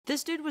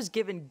This dude was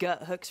given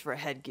gut hooks for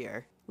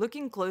headgear.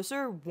 Looking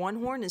closer,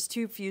 one horn is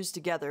two fused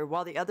together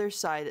while the other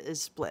side is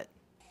split.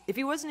 If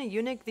he wasn't a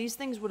eunuch, these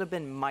things would have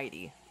been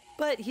mighty.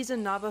 But he's a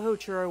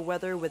Navajo-Churro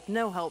weather with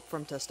no help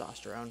from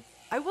testosterone.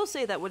 I will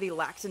say that what he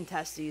lacks in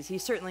testes, he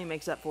certainly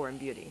makes up for in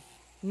beauty.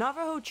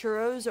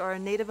 Navajo-Churros are a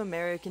Native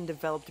American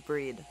developed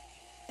breed,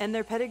 and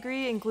their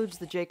pedigree includes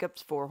the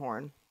Jacob's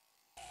four-horn.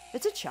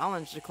 It's a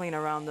challenge to clean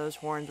around those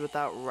horns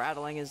without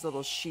rattling his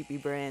little sheepy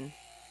brain.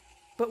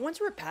 But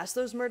once we're past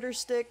those murder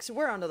sticks,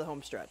 we're onto the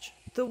home stretch.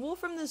 The wool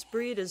from this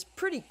breed is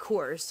pretty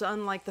coarse,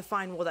 unlike the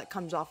fine wool that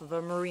comes off of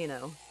a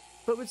merino,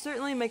 but would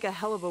certainly make a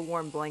hell of a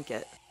warm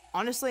blanket.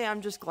 Honestly,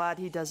 I'm just glad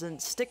he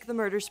doesn't stick the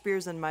murder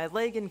spears in my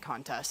leg in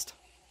contest.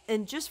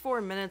 In just 4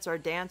 minutes, our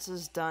dance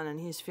is done and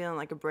he's feeling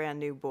like a brand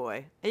new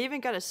boy. I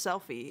even got a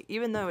selfie,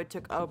 even though it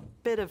took a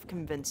bit of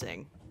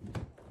convincing.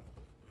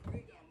 Where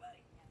you going,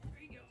 buddy?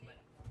 Where you going, buddy?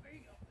 Where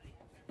you going,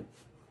 buddy?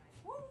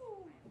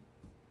 Woo!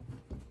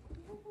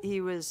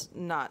 He was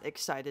not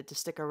excited to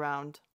stick around.